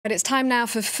But it's time now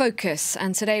for Focus,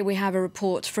 and today we have a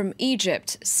report from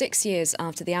Egypt, 6 years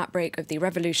after the outbreak of the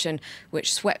revolution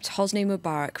which swept Hosni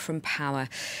Mubarak from power.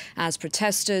 As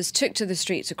protesters took to the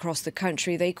streets across the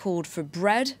country, they called for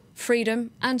bread, freedom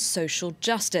and social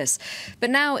justice. But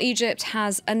now Egypt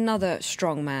has another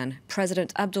strongman,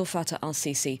 President Abdel Fattah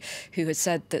al-Sisi, who has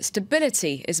said that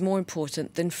stability is more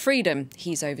important than freedom.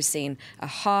 He's overseen a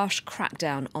harsh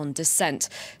crackdown on dissent.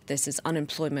 This as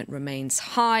unemployment remains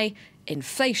high,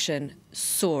 inflation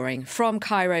soaring. From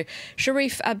Cairo,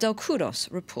 Sharif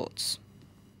Abdelkoudos reports.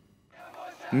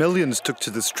 Millions took to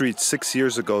the streets 6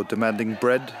 years ago demanding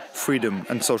bread, freedom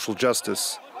and social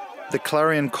justice. The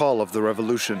clarion call of the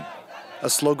revolution, a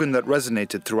slogan that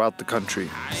resonated throughout the country.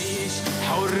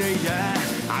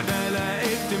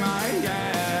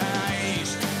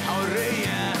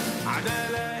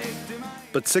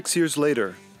 But 6 years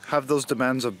later, have those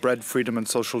demands of bread, freedom and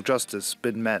social justice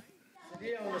been met?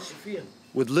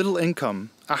 With little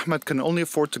income, Ahmed can only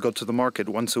afford to go to the market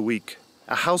once a week.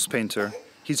 A house painter,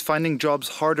 he's finding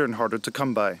jobs harder and harder to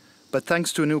come by. But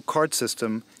thanks to a new card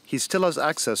system, he still has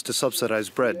access to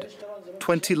subsidized bread.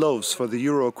 20 loaves for the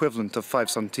euro equivalent of 5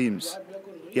 centimes.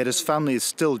 Yet his family is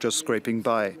still just scraping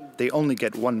by. They only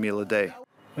get one meal a day.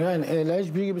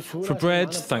 For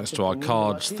bread, thanks to our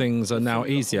cards, things are now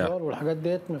easier.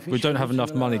 We don't have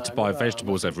enough money to buy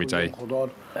vegetables every day.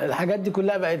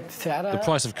 The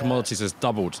price of commodities has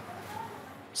doubled,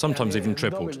 sometimes even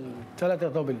tripled.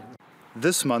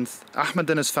 This month, Ahmed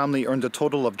and his family earned a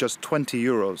total of just 20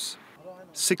 euros.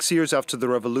 6 years after the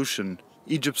revolution,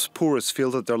 Egypt's poorest feel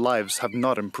that their lives have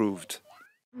not improved.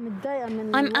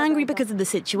 I'm angry because of the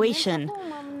situation.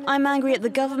 I'm angry at the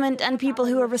government and people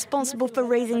who are responsible for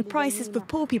raising prices for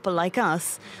poor people like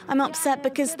us. I'm upset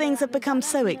because things have become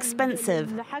so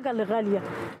expensive.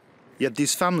 Yet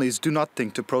these families do not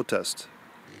think to protest.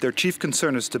 Their chief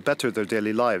concern is to better their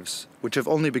daily lives, which have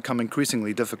only become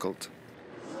increasingly difficult.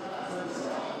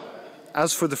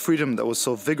 As for the freedom that was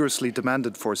so vigorously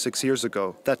demanded for 6 years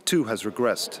ago, that too has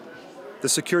regressed. The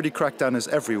security crackdown is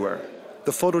everywhere.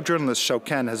 The photojournalist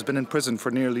Shawkan has been in prison for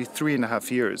nearly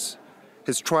 3.5 years.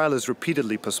 His trial is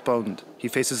repeatedly postponed. He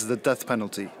faces the death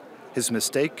penalty. His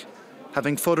mistake?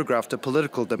 Having photographed a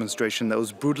political demonstration that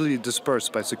was brutally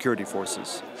dispersed by security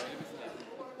forces.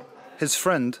 His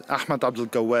friend, Ahmed Abdel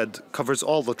Gawed, covers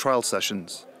all the trial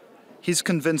sessions. He's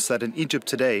convinced that in Egypt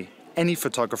today, any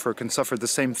photographer can suffer the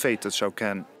same fate as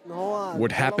Shawkan.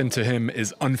 What happened to him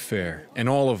is unfair, and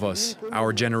all of us,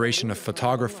 our generation of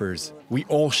photographers, we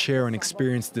all share and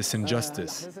experience this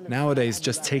injustice. Nowadays,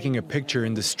 just taking a picture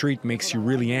in the street makes you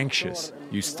really anxious.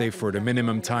 You stay for the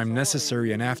minimum time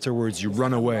necessary and afterwards you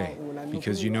run away,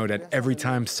 because you know that every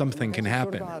time something can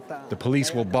happen. The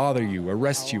police will bother you,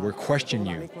 arrest you, or question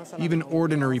you. Even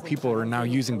ordinary people are now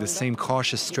using the same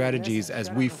cautious strategies as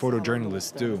we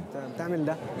photojournalists do.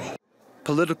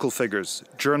 Political figures,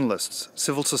 journalists,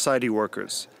 civil society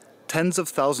workers, tens of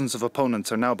thousands of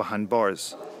opponents are now behind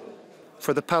bars.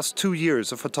 For the past 2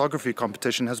 years, a photography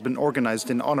competition has been organized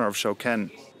in honor of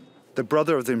Shawkan. The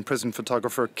brother of the imprisoned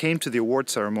photographer came to the award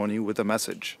ceremony with a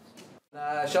message. When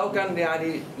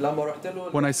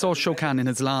I saw Shawkan in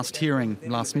his last hearing,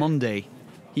 last Monday,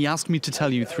 he asked me to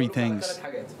tell you 3 things.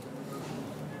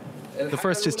 The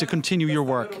first is to continue your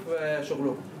work.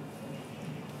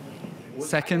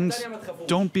 Second,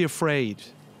 don't be afraid.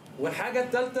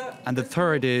 And the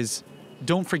third is,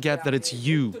 don't forget that it's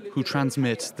you who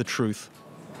transmit the truth.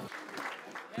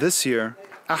 This year,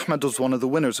 Ahmed was one of the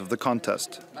winners of the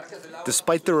contest.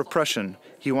 Despite the repression,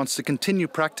 he wants to continue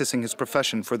practicing his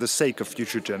profession for the sake of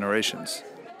future generations.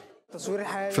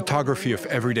 Photography of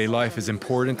everyday life is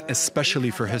important, especially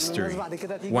for history.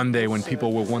 One day when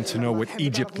people will want to know what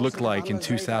Egypt looked like in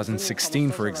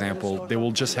 2016, for example, they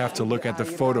will just have to look at the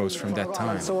photos from that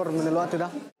time.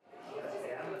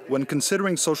 When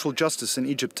considering social justice in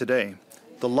Egypt today,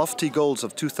 the lofty goals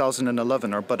of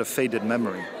 2011 are but a faded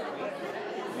memory.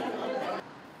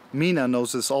 Mina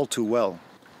knows this all too well.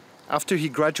 After he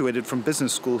graduated from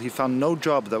business school, he found no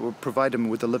job that would provide him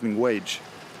with a living wage.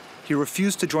 He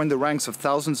refused to join the ranks of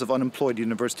thousands of unemployed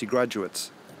university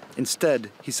graduates. Instead,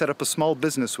 he set up a small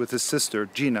business with his sister,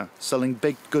 Gina, selling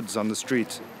baked goods on the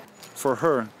street. For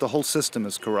her, the whole system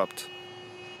is corrupt.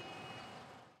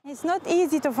 It's not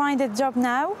easy to find a job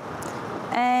now.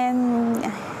 And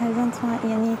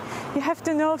you have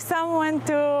to know someone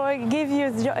to give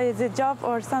you the job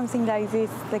or something like this.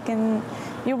 Like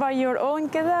you buy your own,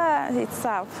 it's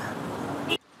tough.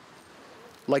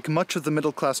 Like much of the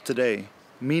middle class today,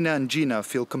 Mina and Gina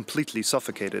feel completely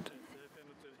suffocated.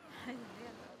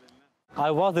 I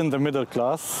was in the middle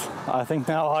class. I think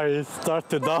now I start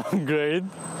to downgrade.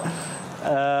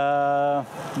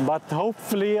 But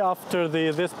hopefully after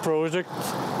this project,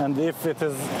 and if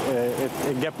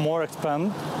it get more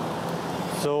expand,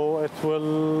 so it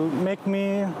will make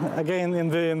me again in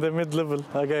the mid-level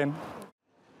again.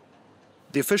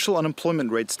 The official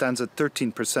unemployment rate stands at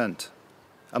 13%.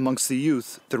 Amongst the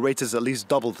youth, the rate is at least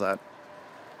double that.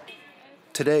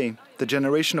 Today, the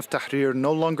generation of Tahrir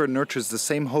no longer nurtures the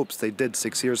same hopes they did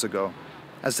 6 years ago.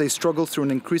 As they struggle through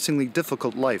an increasingly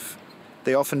difficult life,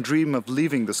 they often dream of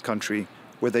leaving this country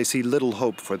where they see little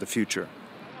hope for the future.